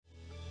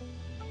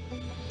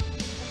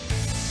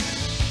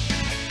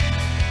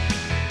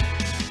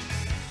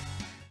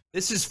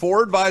This is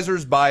For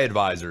Advisors by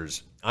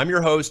Advisors. I'm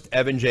your host,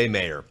 Evan J.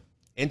 Mayer.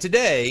 And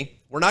today,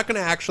 we're not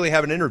going to actually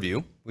have an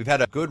interview. We've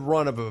had a good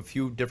run of a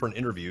few different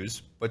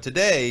interviews. But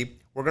today,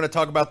 we're going to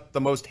talk about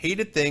the most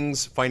hated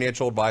things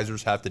financial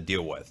advisors have to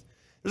deal with.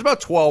 There's about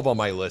 12 on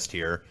my list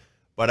here,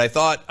 but I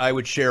thought I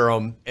would share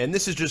them. And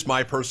this is just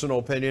my personal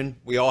opinion.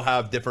 We all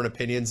have different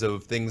opinions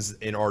of things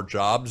in our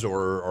jobs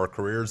or our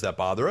careers that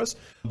bother us.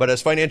 But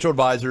as financial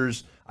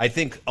advisors, I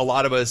think a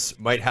lot of us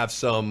might have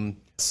some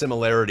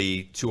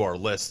similarity to our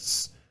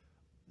lists.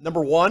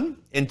 Number one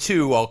and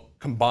two, I'll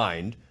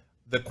combined.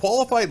 The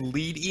qualified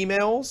lead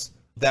emails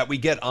that we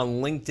get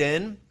on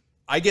LinkedIn,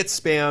 I get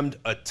spammed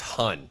a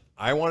ton.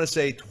 I want to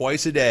say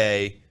twice a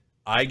day,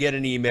 I get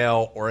an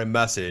email or a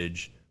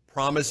message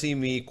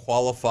promising me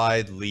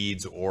qualified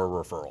leads or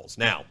referrals.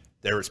 Now,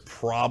 there is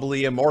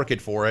probably a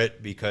market for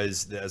it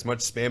because as much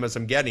spam as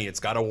I'm getting, it's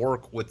got to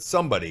work with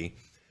somebody.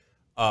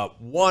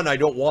 One, I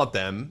don't want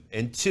them.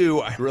 And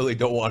two, I really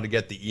don't want to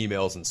get the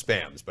emails and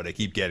spams, but I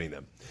keep getting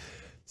them.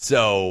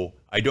 So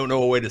I don't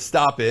know a way to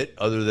stop it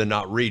other than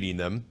not reading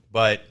them.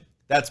 But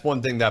that's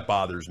one thing that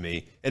bothers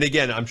me. And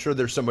again, I'm sure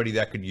there's somebody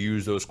that could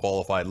use those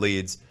qualified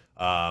leads.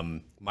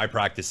 My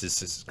practice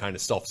is kind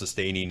of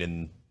self-sustaining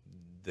in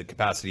the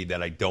capacity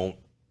that I don't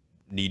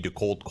need to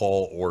cold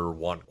call or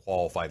want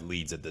qualified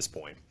leads at this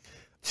point.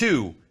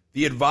 Two,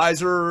 the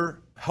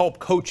advisor help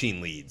coaching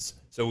leads.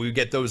 So we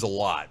get those a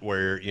lot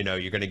where,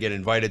 you're going to get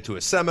invited to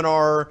a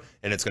seminar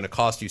and it's going to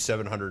cost you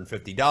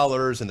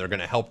 $750 and they're going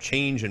to help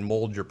change and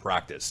mold your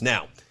practice.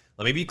 Now,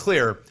 let me be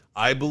clear.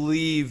 I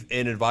believe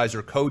in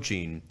advisor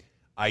coaching.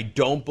 I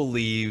don't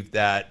believe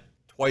that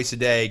twice a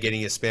day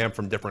getting a spam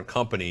from different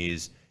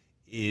companies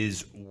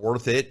is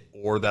worth it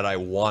or that I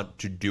want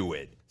to do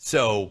it.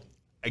 So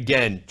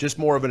again, just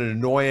more of an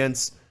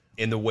annoyance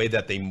in the way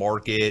that they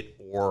market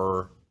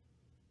or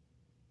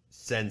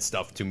send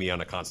stuff to me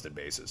on a constant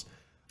basis.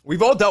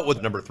 We've all dealt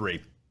with number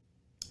three,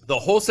 the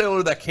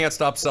wholesaler that can't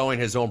stop selling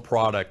his own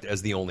product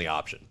as the only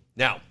option.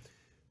 Now,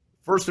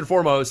 first and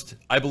foremost,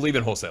 I believe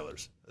in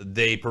wholesalers.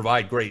 They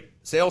provide great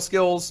sales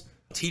skills,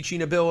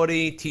 teaching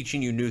ability,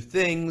 teaching you new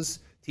things,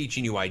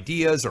 teaching you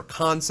ideas or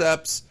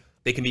concepts.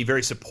 They can be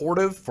very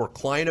supportive for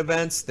client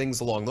events,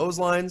 things along those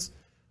lines.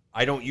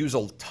 I don't use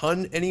a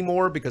ton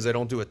anymore because I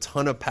don't do a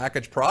ton of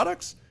packaged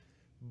products,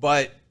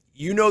 but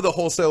you know the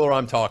wholesaler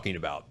I'm talking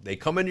about. They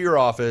come into your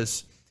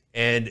office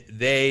and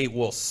they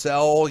will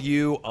sell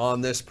you on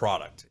this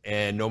product.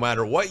 And no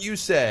matter what you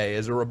say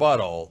as a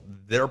rebuttal,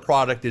 their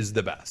product is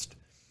the best.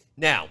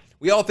 Now,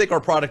 we all think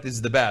our product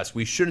is the best.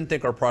 We shouldn't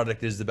think our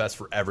product is the best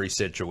for every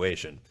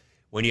situation.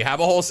 When you have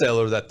a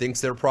wholesaler that thinks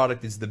their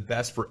product is the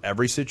best for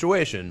every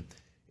situation,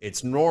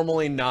 it's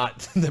normally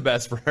not the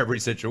best for every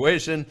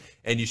situation,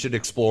 and you should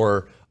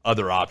explore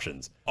other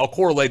options. I'll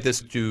correlate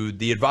this to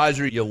the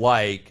advisor you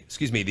like,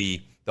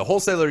 the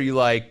wholesaler you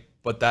like,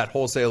 but that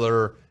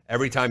wholesaler,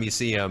 every time you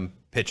see him,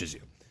 pitches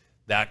you.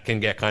 That can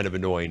get kind of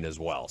annoying as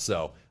well.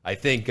 So I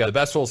think the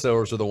best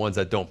wholesalers are the ones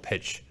that don't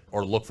pitch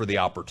or look for the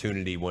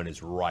opportunity when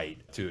it's right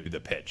to the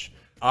pitch.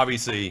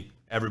 Obviously,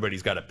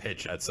 everybody's got to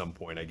pitch at some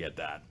point. I get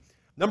that.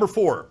 Number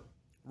four,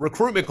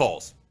 recruitment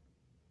calls.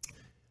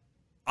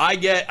 I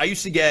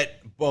used to get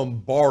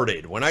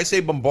bombarded. When I say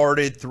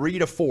bombarded, 3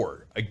 to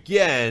 4.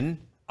 Again,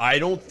 I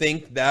don't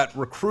think that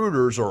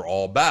recruiters are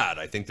all bad.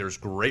 I think there's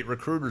great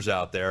recruiters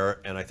out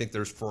there, and I think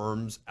there's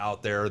firms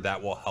out there that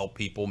will help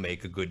people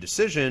make a good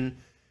decision.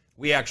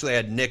 We actually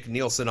had Nick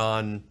Nielsen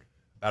on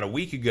about a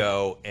week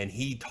ago, and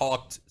he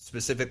talked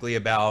specifically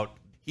about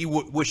he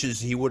wishes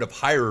he would have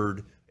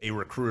hired a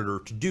recruiter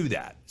to do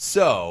that.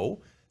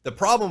 So the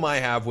problem I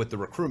have with the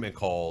recruitment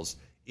calls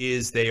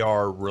is they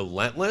are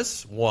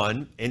relentless,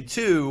 one, and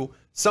two,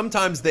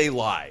 sometimes they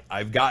lie.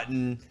 I've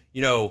gotten,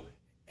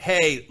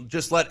 hey,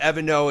 just let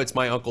Evan know it's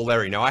my Uncle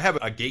Larry. Now, I have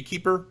a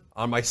gatekeeper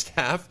on my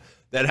staff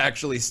that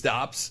actually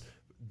stops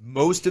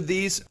most of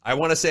these. I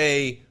want to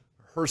say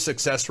her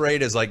success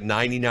rate is like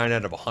 99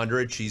 out of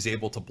 100. She's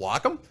able to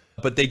block them,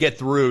 but they get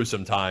through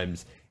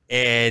sometimes.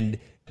 And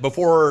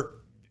before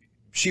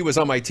she was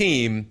on my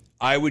team,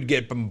 I would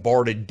get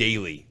bombarded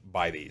daily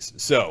by these.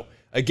 So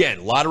again,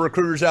 a lot of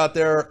recruiters out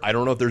there. I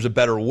don't know if there's a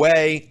better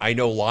way. I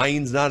know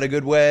lying's not a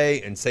good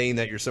way, and saying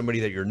that you're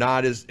somebody that you're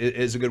not is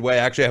a good way.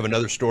 I actually have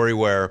another story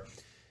where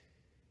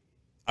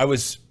I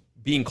was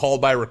being called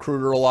by a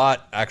recruiter a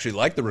lot. I actually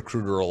liked the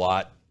recruiter a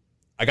lot.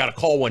 I got a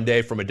call one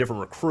day from a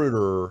different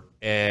recruiter,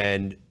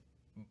 and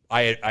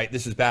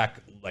this is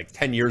back like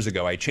 10 years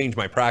ago. I changed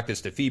my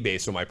practice to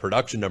fee-based, so my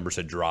production numbers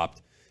had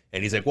dropped.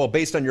 And he's like, well,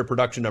 based on your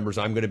production numbers,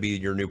 I'm going to be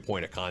your new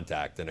point of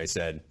contact. And I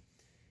said,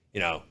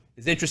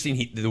 it's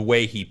interesting the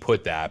way he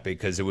put that,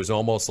 because it was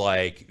almost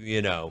like,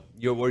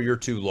 you're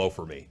too low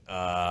for me,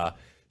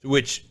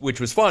 which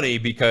was funny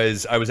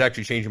because I was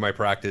actually changing my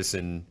practice,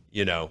 and,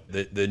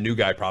 the new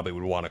guy probably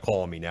would want to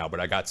call on me now, but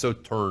I got so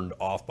turned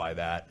off by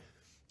that.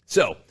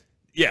 So,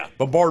 yeah,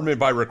 bombardment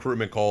by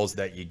recruitment calls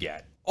that you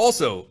get.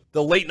 Also,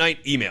 the late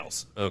night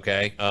emails,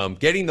 okay?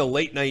 Getting the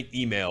late night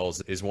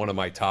emails is one of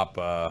my top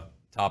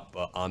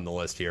on the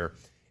list here.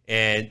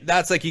 And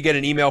that's like you get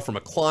an email from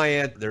a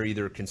client, they're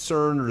either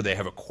concerned or they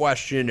have a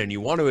question and you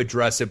want to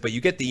address it, but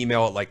you get the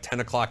email at like 10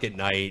 o'clock at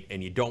night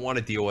and you don't want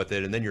to deal with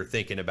it, and then you're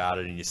thinking about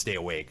it and you stay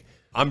awake.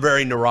 I'm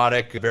very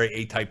neurotic, very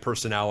A-type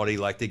personality,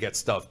 like to get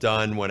stuff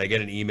done when I get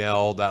an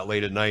email that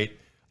late at night.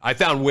 I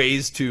found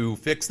ways to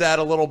fix that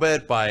a little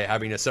bit by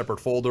having a separate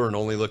folder and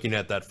only looking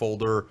at that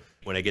folder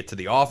when I get to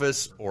the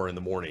office or in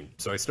the morning.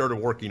 So I started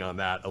working on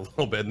that a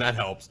little bit, and that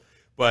helps.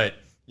 But,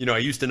 I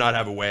used to not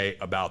have a way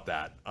about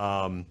that.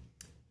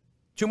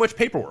 Too much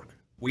paperwork.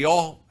 We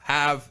all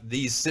have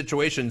these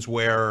situations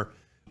where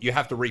you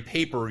have to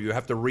repaper, you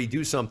have to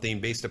redo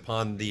something based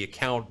upon the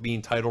account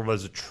being titled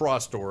as a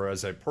trust or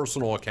as a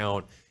personal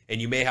account,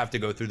 and you may have to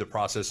go through the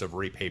process of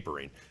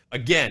repapering.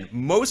 Again,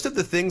 most of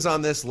the things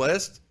on this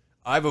list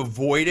I've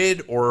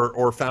avoided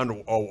or found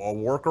a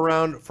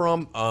workaround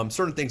from.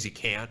 Certain things you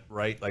can't,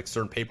 right? Like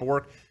certain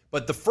paperwork.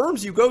 But the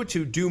firms you go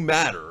to do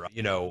matter,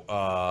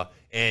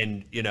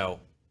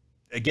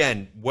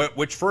 again,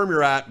 which firm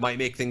you're at might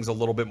make things a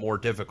little bit more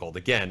difficult.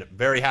 Again,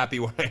 very happy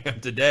where I am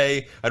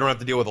today. I don't have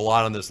to deal with a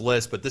lot on this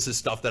list, but this is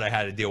stuff that I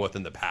had to deal with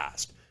in the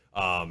past.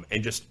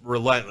 And just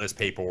relentless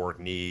paperwork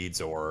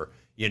needs, or,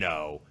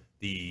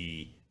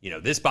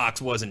 this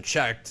box wasn't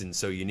checked, and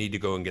so you need to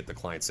go and get the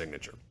client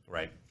signature,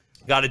 right?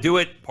 Got to do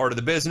it, part of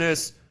the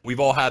business. We've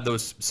all had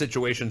those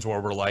situations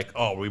where we're like,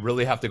 oh, we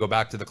really have to go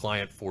back to the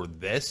client for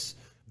this.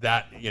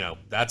 That,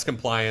 that's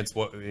compliance.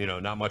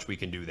 Not much we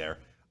can do there.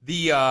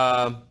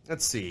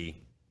 Let's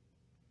see,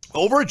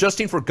 over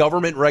adjusting for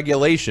government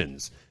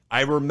regulations.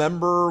 I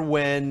remember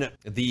when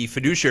the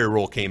fiduciary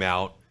rule came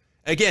out.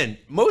 Again,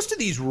 most of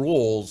these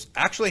rules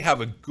actually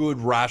have a good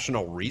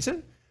rational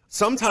reason.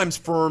 Sometimes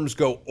firms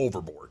go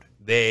overboard.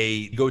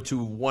 They go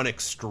to one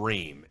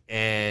extreme,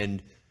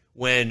 and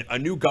when a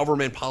new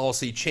government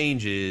policy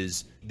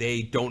changes,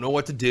 they don't know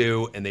what to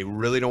do and they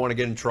really don't want to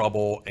get in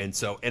trouble.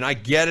 And I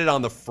get it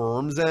on the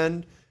firm's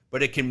end,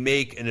 but it can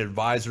make an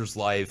advisor's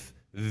life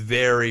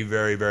very,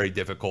 very, very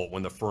difficult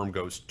when the firm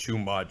goes too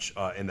much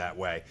in that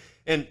way.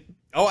 And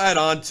I'll add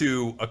on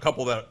to a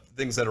couple of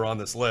things that are on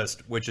this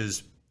list, which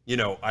is,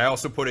 I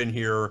also put in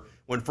here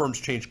when firms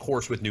change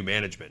course with new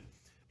management.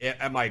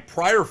 At my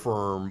prior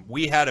firm,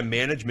 we had a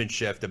management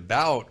shift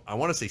about, I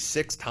want to say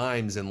 6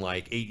 times in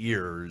like 8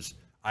 years.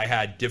 I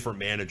had different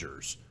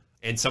managers,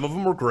 and some of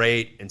them were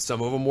great and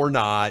some of them were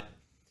not.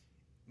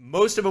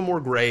 Most of them were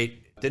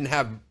great. Didn't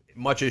have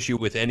much issue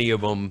with any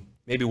of them.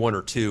 Maybe 1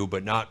 or 2,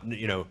 but not,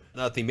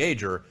 nothing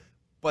major.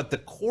 But the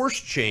course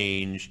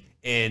change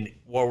and,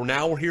 well,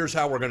 now here's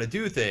how we're going to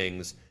do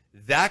things,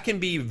 that can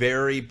be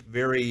very,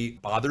 very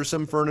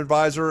bothersome for an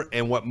advisor.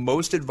 And what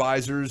most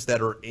advisors that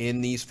are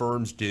in these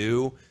firms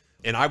do,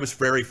 and I was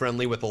very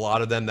friendly with a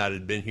lot of them that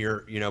had been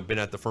here, been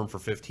at the firm for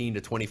 15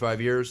 to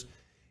 25 years.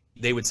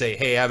 They would say,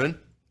 hey, Evan,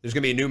 there's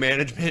going to be a new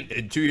management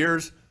in 2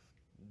 years.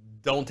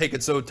 Don't take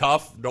it so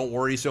tough. Don't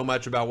worry so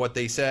much about what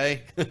they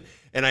say.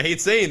 And I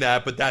hate saying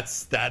that, but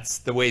that's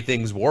the way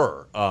things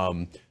were.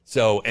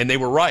 And they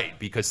were right,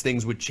 because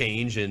things would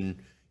change and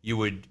you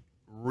would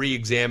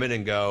re-examine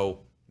and go,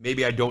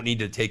 maybe I don't need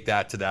to take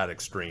that to that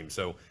extreme.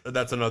 So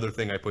that's another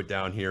thing I put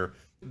down here.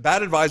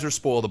 Bad advisors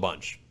spoil the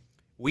bunch.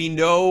 We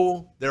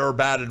know there are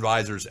bad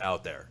advisors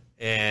out there,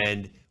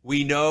 and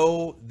we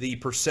know the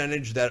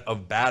percentage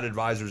of bad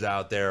advisors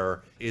out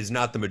there is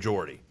not the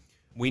majority.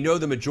 We know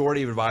the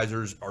majority of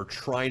advisors are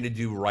trying to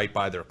do right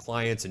by their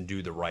clients and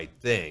do the right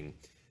thing.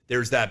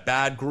 There's that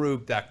bad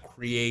group that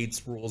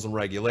creates rules and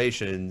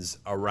regulations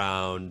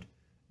around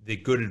the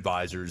good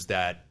advisors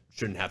that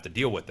shouldn't have to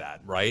deal with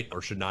that, right?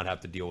 Or should not have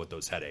to deal with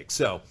those headaches.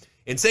 So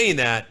in saying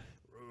that,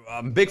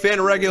 I'm a big fan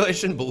of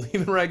regulation, believe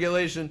in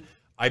regulation.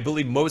 I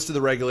believe most of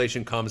the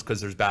regulation comes because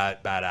there's bad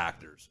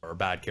actors or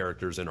bad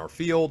characters in our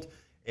field.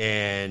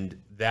 And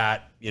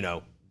that,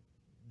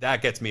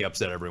 that gets me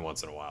upset every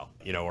once in a while,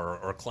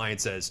 or a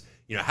client says,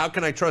 how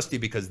can I trust you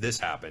because this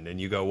happened? And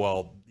you go,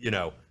 well,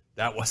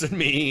 that wasn't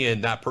me,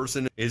 and that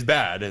person is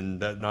bad, and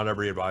that not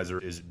every advisor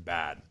is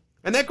bad.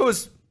 And that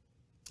goes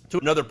to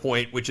another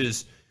point, which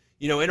is,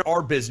 in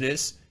our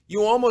business,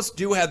 you almost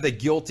do have the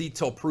guilty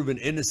till proven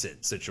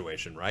innocent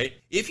situation, right?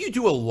 If you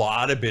do a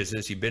lot of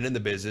business, you've been in the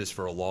business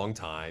for a long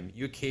time,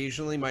 you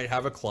occasionally might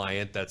have a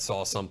client that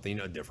saw something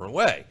a different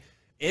way.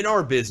 In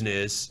our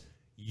business,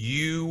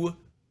 you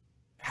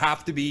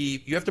have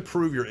to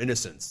prove your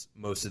innocence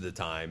most of the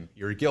time.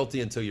 You're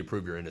guilty until you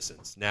prove your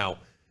innocence. Now,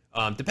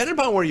 depending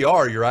upon where you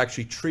are, you're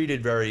actually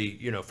treated very,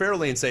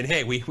 fairly and saying,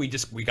 hey, we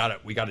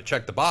got to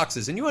check the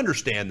boxes. And you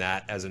understand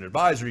that as an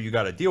advisor, you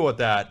got to deal with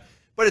that.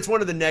 But it's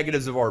one of the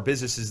negatives of our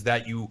business is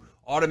that you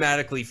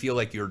automatically feel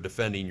like you're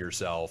defending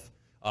yourself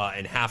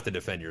and have to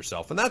defend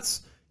yourself. And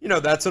that's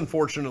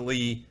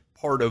unfortunately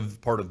part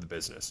of the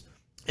business.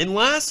 And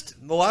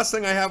the last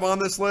thing I have on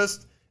this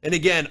list, and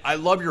again, I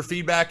love your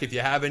feedback. If you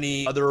have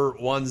any other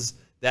ones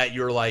that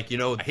you're like,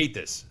 I hate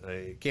this,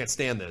 I can't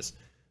stand this,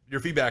 your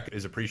feedback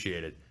is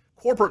appreciated.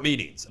 Corporate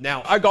meetings.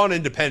 Now, I've gone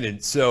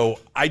independent, so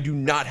I do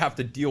not have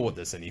to deal with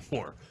this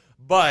anymore.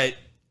 But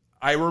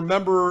I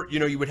remember,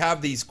 you would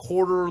have these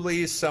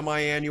quarterly,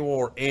 semi-annual,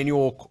 or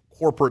annual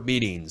corporate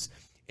meetings.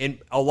 And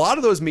a lot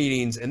of those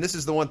meetings, and this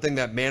is the one thing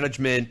that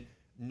management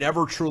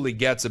never truly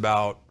gets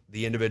about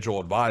the individual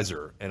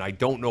advisor, and I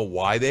don't know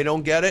why they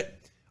don't get it.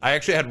 I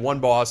actually had one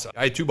boss.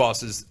 I had two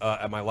bosses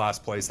at my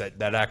last place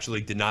that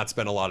actually did not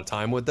spend a lot of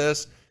time with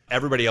this.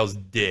 Everybody else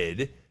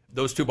did.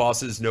 Those two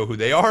bosses know who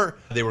they are.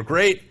 They were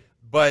great.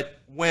 But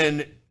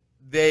when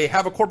they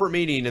have a corporate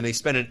meeting and they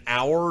spend an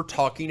hour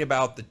talking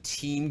about the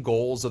team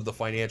goals of the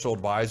financial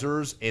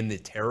advisors in the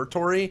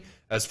territory,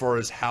 as far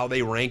as how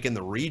they rank in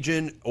the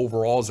region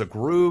overall as a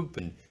group,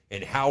 and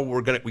how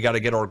we got to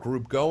get our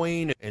group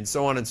going, and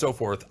so on and so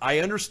forth. I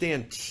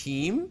understand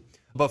team,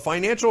 but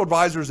financial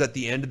advisors at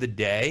the end of the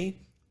day,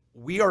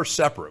 we are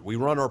separate. We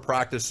run our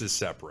practices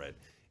separate.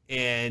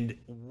 And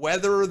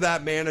whether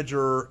that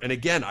manager, and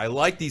again, I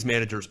like these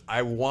managers,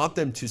 I want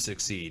them to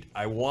succeed.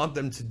 I want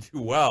them to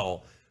do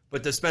well,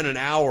 but to spend an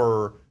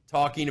hour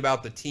talking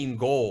about the team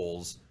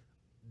goals,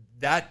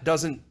 that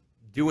doesn't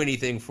do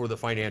anything for the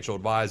financial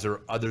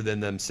advisor other than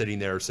them sitting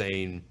there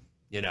saying,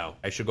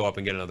 I should go up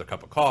and get another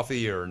cup of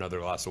coffee or another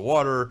glass of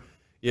water,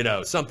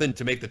 something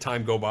to make the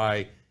time go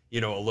by, a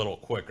little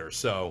quicker.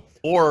 So,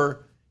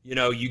 or,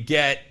 you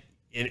get,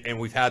 and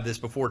we've had this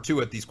before too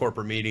at these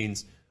corporate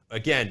meetings,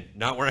 again,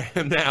 not where I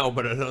am now,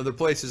 but at other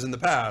places in the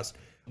past,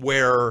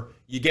 where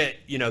you get,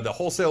 the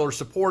wholesaler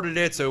supported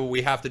it, so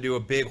we have to do a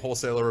big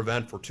wholesaler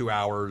event for 2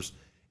 hours,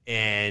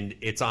 and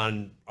it's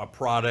on a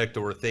product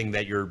or a thing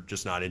that you're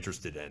just not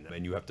interested in,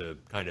 and you have to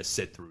kind of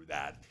sit through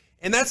that.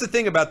 And that's the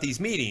thing about these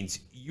meetings.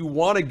 You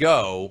want to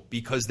go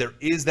because there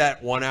is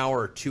that 1 hour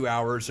or 2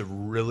 hours of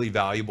really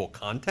valuable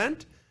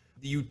content.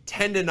 You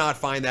tend to not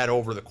find that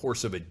over the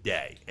course of a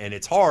day, and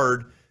it's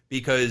hard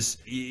because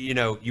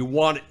you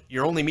want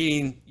your only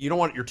meeting. You don't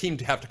want your team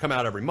to have to come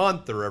out every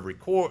month or every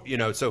quarter.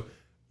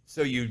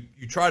 So you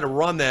try to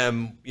run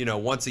them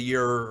once a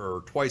year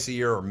or twice a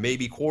year or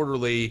maybe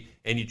quarterly,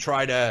 and you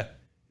try to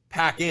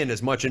pack in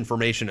as much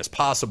information as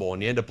possible,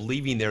 and you end up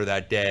leaving there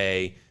that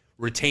day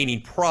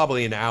retaining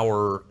probably an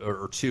hour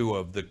or two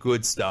of the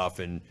good stuff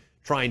and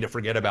trying to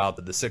forget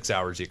about the 6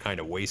 hours you kind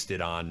of wasted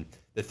on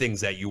the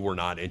things that you were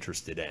not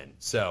interested in.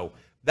 So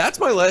that's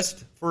my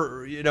list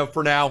for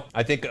now.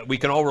 I think we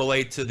can all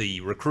relate to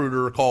the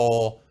recruiter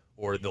call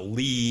or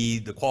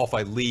the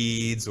qualified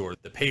leads or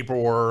the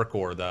paperwork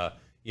or the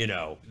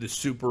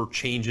super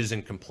changes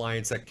in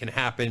compliance that can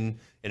happen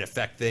and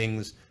affect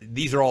things.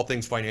 These are all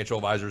things financial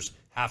advisors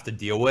have to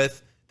deal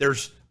with.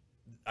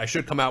 I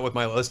should come out with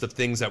my list of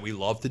things that we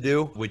love to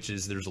do, which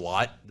is there's a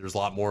lot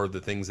more of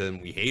the things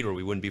than we hate or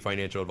we wouldn't be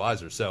financial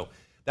advisors. So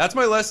that's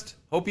my list.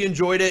 Hope you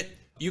enjoyed it.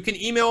 You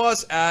can email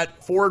us at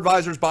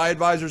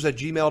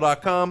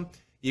foradvisorsbyadvisors@gmail.com.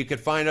 You can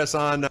find us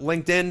on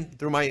LinkedIn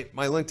through my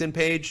LinkedIn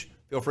page.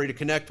 Feel free to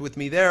connect with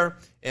me there.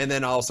 And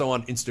then also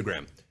on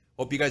Instagram.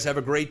 Hope you guys have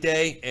a great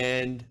day,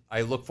 and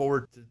I look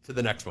forward to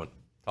the next one.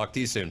 Talk to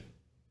you soon.